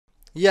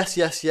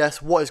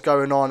Yes, what is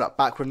going on?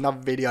 Back with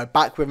another video,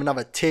 back with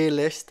another tier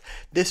list.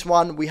 This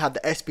one, we have the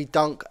SB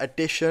Dunk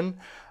edition.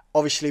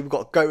 Obviously, we've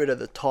got goated at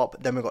the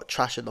top, then we've got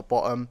trash at the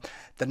bottom.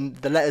 Then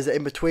the letters are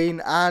in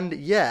between, and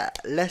yeah,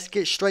 let's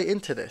get straight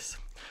into this.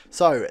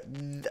 So,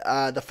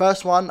 the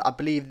first one, I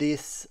believe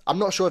this, I'm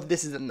not sure if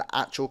this is an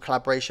actual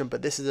collaboration,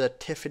 but this is a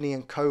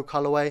Tiffany & Co.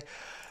 colorway.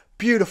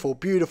 Beautiful,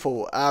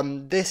 beautiful.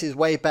 This is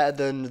way better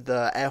than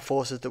the Air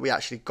Forces that we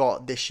actually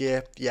got this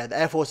year. Yeah, the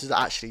Air Forces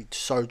are actually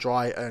so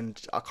dry, and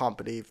I can't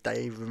believe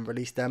they even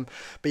released them.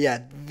 But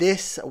yeah,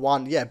 this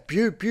one, yeah,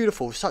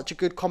 beautiful. Such a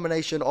good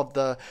combination of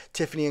the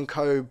Tiffany &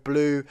 Co.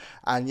 blue,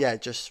 and yeah,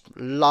 just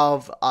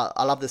love.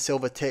 I love the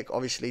silver tick.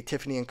 Obviously,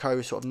 Tiffany & Co.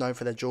 is sort of known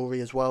for their jewelry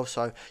as well.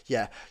 So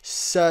yeah,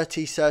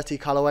 30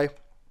 colorway.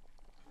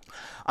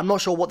 I'm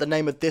not sure what the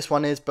name of this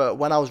one is, but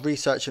when I was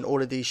researching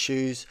all of these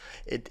shoes,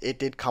 it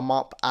did come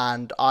up,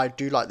 and I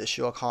do like this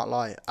shoe, I can't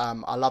lie.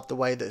 I love the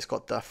way that it's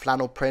got the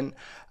flannel print,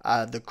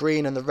 the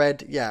green and the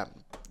red. Yeah,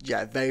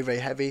 very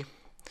heavy.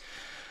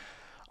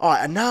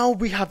 Alright, and now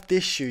we have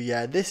this shoe.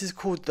 Yeah, this is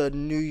called the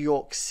New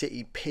York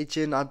City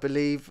Pigeon, I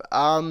believe.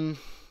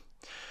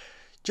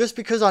 Just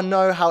because I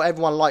know how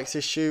everyone likes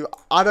this shoe,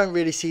 I don't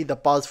really see the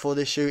buzz for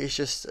this shoe. It's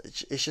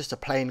just a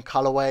plain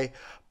colorway.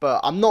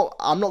 But I'm not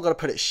gonna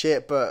put it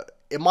shit, but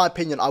in my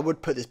opinion, I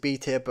would put this B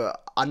tier,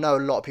 but I know a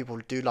lot of people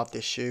do love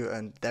this shoe,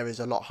 and there is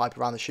a lot of hype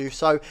around the shoe,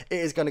 so it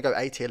is going to go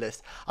A tier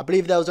list. I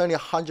believe there was only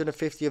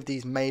 150 of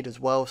these made as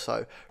well,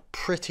 so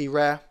pretty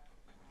rare.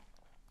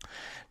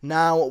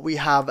 Now we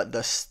have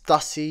the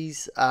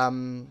Stussies.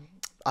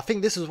 I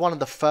think this was one of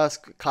the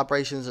first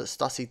collaborations that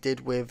Stussy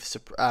did with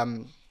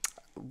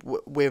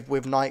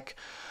Nike.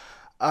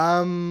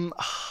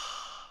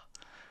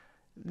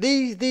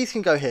 These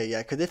can go here, yeah,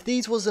 because if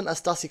these wasn't a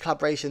Stussy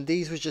collaboration,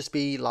 these would just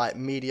be like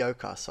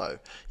mediocre. So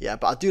yeah,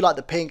 but I do like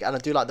the pink and I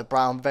do like the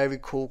brown. Very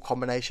cool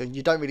combination.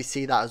 You don't really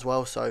see that as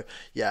well, so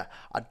yeah,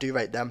 I do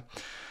rate them.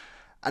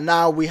 And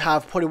now we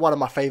have probably one of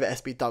my favourite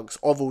SB Dunks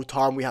of all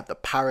time. We have the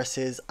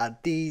Parises, and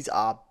these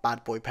are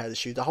bad boy pairs of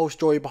shoes. The whole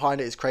story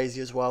behind it is crazy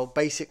as well.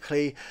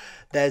 Basically,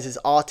 there's this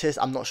artist,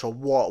 I'm not sure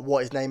what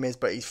his name is,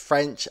 but he's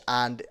French,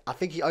 and I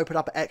think he opened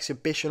up an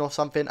exhibition or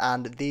something,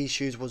 and these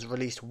shoes was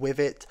released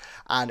with it,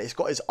 and it's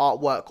got his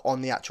artwork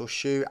on the actual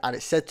shoe, and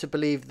it's said to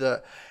believe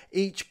that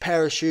each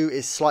pair of shoe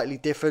is slightly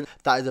different.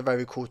 That is a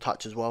very cool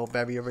touch as well,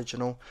 very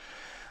original.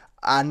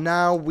 And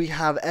now we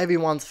have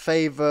everyone's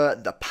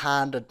favourite, the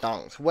Panda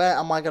Dunks. Where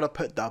am I going to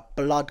put the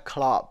blood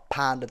clot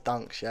Panda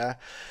Dunks, yeah?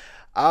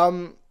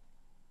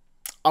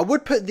 I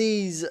would put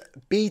these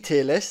B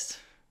tier list,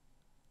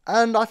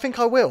 and I think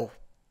I will.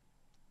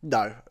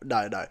 No.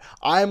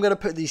 I am going to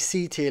put these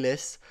C tier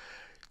lists,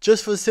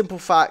 just for the simple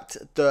fact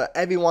that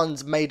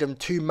everyone's made them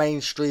too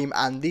mainstream,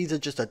 and these are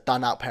just a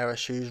done out pair of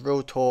shoes,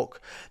 real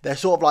talk. They're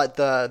sort of like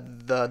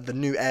the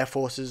new Air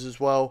Forces as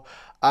well.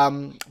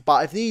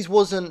 But if these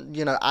wasn't,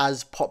 you know,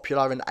 as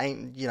popular and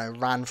ain't, you know,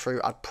 ran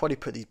through, I'd probably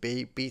put these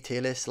B tier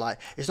lists. Like,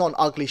 it's not an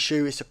ugly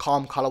shoe, it's a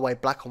calm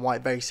colorway, black and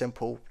white, very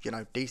simple, you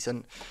know,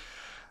 decent.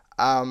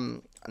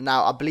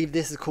 Now I believe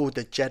this is called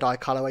the Jedi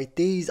colorway.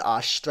 These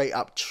are straight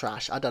up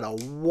trash. I don't know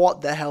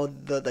what the hell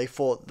that they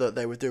thought that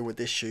they were doing with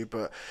this shoe,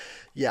 but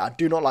yeah, I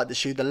do not like the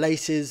shoe. The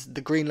laces, the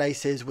green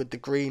laces with the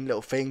green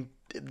little thing,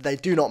 they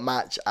do not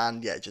match,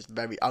 and yeah, just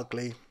very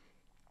ugly.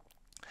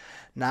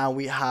 Now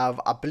we have,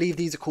 I believe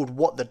these are called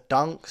What the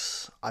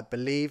Dunks, I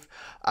believe.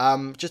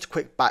 Just a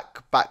quick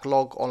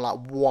backlog on like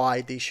why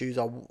these shoes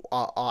are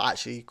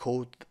actually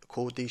called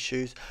these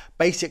shoes.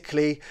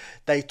 Basically,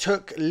 they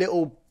took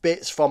little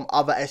bits from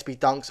other SB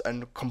Dunks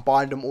and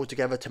combined them all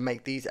together to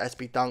make these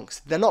SB Dunks.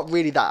 They're not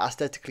really that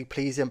aesthetically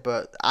pleasing,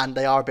 and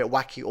they are a bit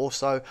wacky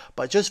also,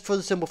 but just for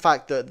the simple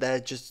fact that they're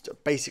just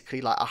basically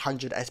like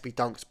 100 SB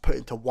Dunks put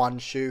into one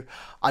shoe,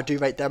 I do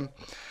rate them.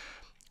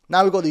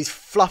 Now we've got these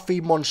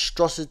fluffy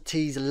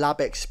monstrosities, lab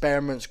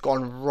experiments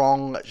gone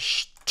wrong,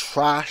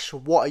 trash.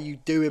 What are you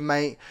doing,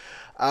 mate?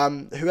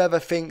 Whoever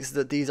thinks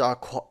that these are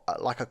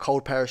like a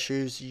cold pair of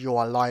shoes, you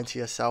are lying to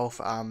yourself.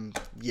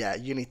 Yeah,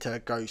 you need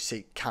to go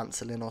seek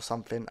counselling or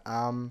something.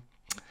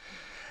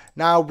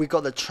 Now we've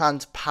got the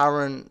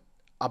transparent,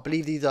 I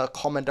believe these are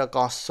Comme des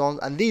Garçons,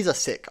 and these are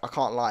sick, I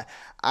can't lie.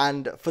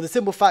 And for the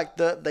simple fact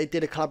that they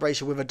did a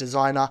collaboration with a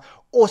designer,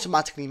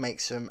 automatically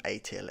makes them A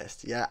tier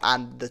list, yeah.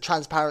 And the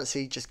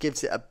transparency just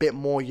gives it a bit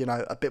more, you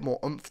know, a bit more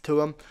oomph to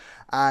them.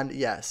 And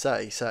yeah,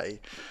 30.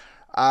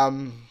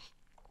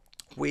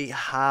 We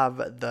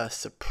have the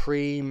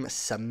Supreme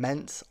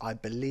Cement, I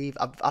believe.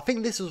 I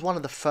think this was one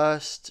of the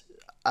first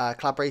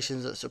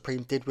collaborations that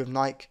Supreme did with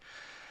Nike.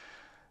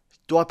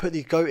 Do I put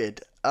these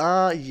goated?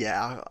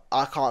 Yeah,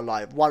 I can't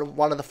lie.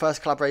 One of the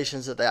first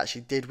collaborations that they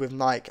actually did with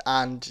Nike,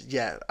 and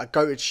yeah, a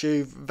goated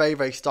shoe,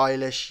 very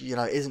stylish. You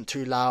know, isn't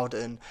too loud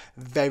and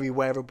very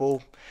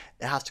wearable.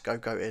 It has to go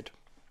goated.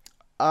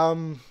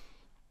 Now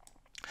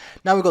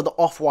we've got the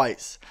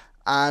Off-Whites,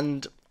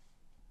 and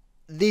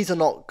these are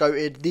not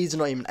goated. These are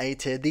not even A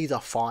tier. These are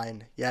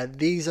fine. Yeah,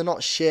 these are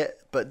not shit,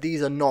 but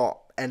these are not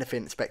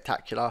anything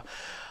spectacular.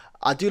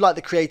 I do like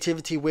the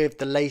creativity with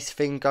the lace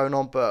thing going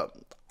on, but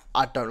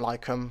I don't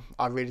like them.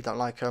 I really don't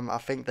like them. I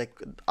think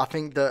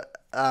that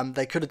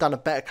they could have done a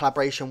better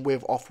collaboration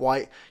with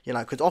Off-White, you know,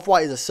 because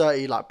Off-White is a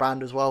Surtee like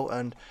brand as well,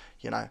 and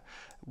you know,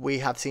 we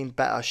have seen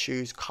better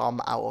shoes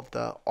come out of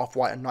the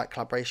Off-White and Nike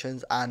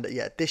collaborations, and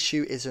yeah, this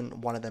shoe isn't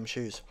one of them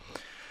shoes.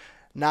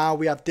 Now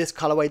we have this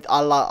colorway.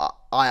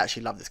 I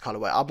actually love this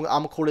colorway. I'm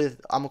gonna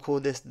call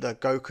this the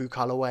Goku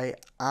colorway.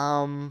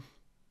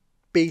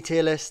 B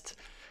tier list.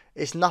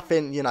 It's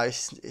nothing, you know,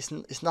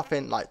 it's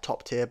nothing like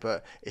top tier,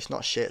 but it's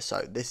not shit.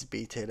 So this is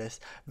B tier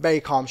list.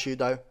 Very calm shoe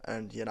though,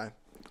 and you know,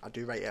 I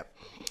do rate it.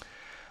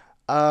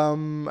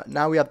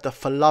 Now we have the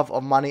For Love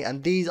of Money,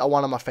 and these are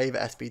one of my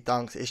favorite SB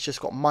Dunks. It's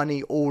just got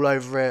money all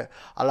over it.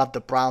 I love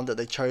the brown that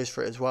they chose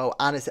for it as well,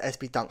 and it's an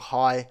SB Dunk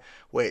High,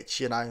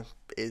 which, you know,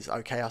 is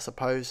okay, I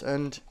suppose.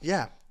 And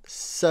yeah,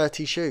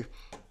 Surtee shoe.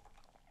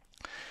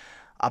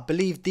 I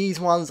believe these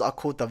ones are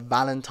called the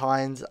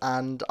Valentines,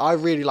 and I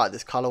really like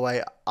this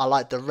colorway. I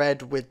like the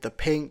red with the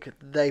pink.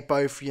 They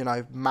both, you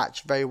know,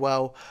 match very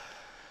well.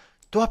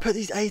 Do I put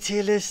these A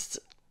tier lists?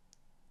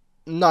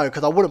 No,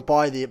 because I wouldn't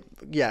buy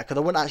because I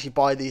wouldn't actually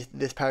buy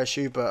this pair of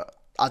shoe, but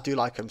I do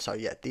like them. So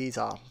yeah, these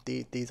are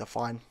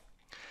fine.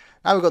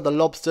 Now we've got the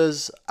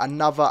Lobsters,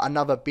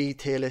 another B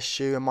tier list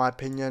shoe in my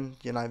opinion.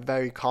 You know,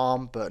 very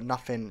calm, but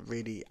nothing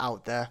really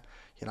out there.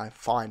 You know,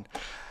 fine.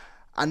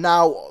 And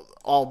now,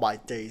 oh my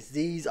days,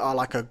 these are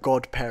like a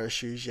god pair of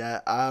shoes,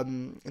 yeah.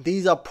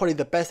 These are probably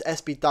the best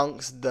SB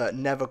Dunks that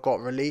never got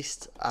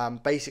released.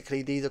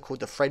 Basically, these are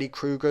called the Freddy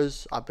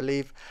Kruegers, I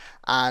believe,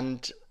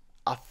 and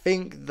I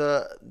think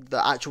the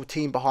actual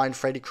team behind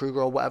Freddy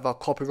Krueger or whatever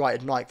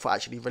copyrighted Nike for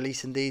actually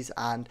releasing these,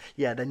 and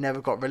yeah, they never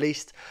got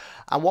released.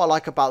 And what I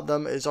like about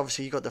them is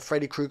obviously you got the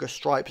Freddy Krueger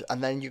stripes,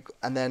 and then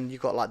you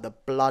got like the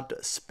blood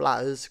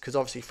splatters, because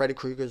obviously Freddy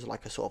Krueger is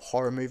like a sort of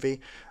horror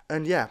movie,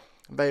 and yeah,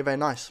 very, very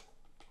nice.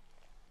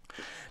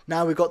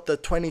 Now we got the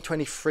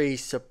 2023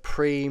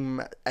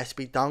 Supreme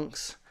SB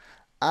Dunks,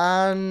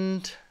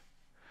 and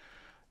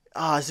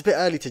it's a bit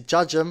early to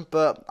judge them,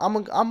 but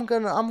I'm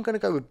gonna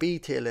go with B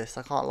tier list.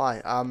 I can't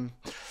lie. I'm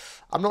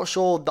not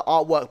sure the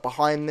artwork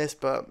behind this,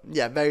 but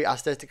yeah, very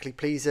aesthetically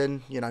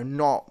pleasing. You know,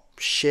 not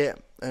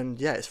shit, and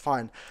yeah, it's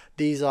fine.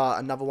 These are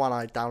another one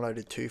I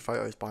downloaded 2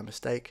 photos by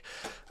mistake.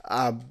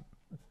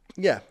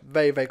 Yeah,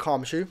 very, very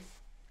calm shoe.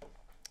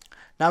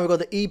 Now we've got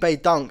the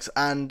eBay Dunks,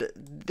 and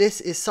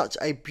this is such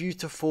a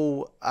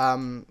beautiful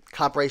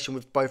collaboration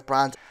with both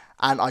brands.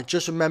 And I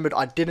just remembered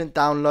I didn't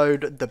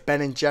download the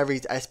Ben &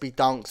 Jerry's SB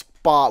Dunks,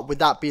 but with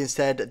that being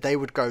said, they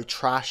would go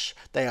trash.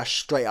 They are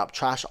straight up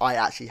trash. I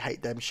actually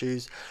hate them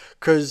shoes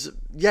because,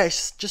 yeah,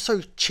 it's just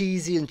so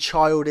cheesy and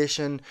childish,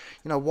 and,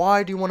 you know,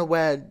 why do you want to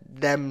wear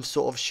them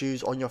sort of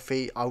shoes on your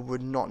feet? I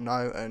would not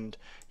know. And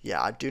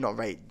yeah, I do not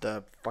rate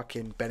the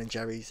fucking Ben &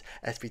 Jerry's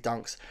SB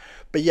Dunks.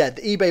 But yeah,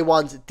 the eBay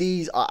ones,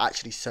 these are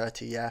actually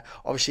Surtee, yeah.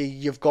 Obviously,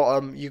 you've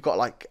got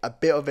like a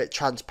bit of it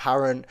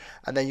transparent,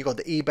 and then you've got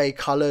the eBay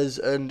colours,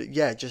 and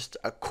yeah, just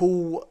a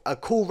cool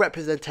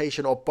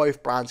representation of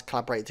both brands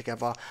collaborate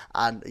together.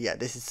 And yeah,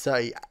 this is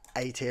Surtee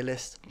A tier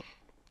list.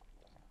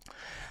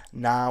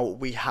 Now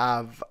we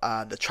have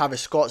the Travis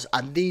Scotts,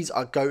 and these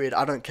are goated.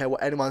 I don't care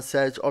what anyone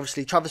says.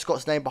 Obviously, Travis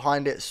Scott's name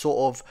behind it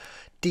sort of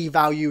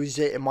devalues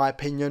it, in my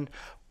opinion.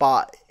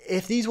 But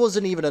if these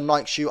wasn't even a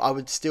Nike shoe, I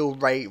would still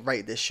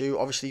rate this shoe.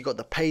 Obviously, you got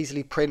the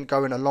paisley print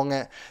going along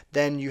it.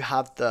 Then you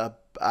have the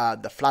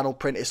flannel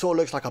print. It sort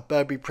of looks like a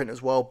Burberry print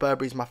as well.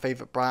 Burberry's my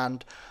favorite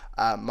brand.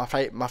 My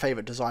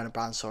favorite designer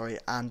brand, sorry.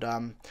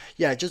 And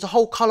yeah, just a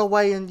whole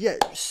colorway, and yeah,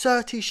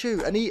 Surtee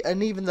shoe. And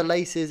even the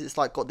laces, it's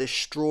like got this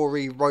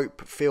strawy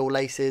rope feel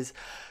laces.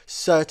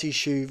 Surtee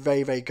shoe,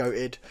 very, very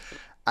goated.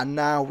 And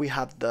now we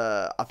have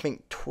the, I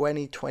think,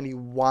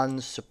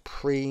 2021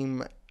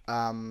 Supreme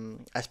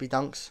SB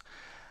Dunks.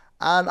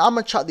 And I'm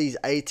going to chuck these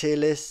A tier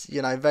lists,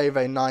 you know, very,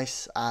 very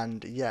nice.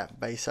 And yeah,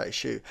 very Surtee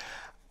shoe.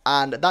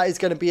 And that is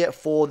going to be it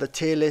for the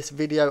tier list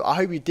video. I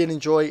hope you did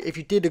enjoy. If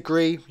you did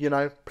agree, you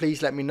know,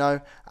 please let me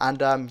know.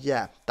 And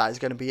yeah, that is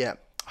going to be it.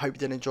 Hope you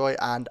did enjoy,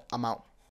 and I'm out.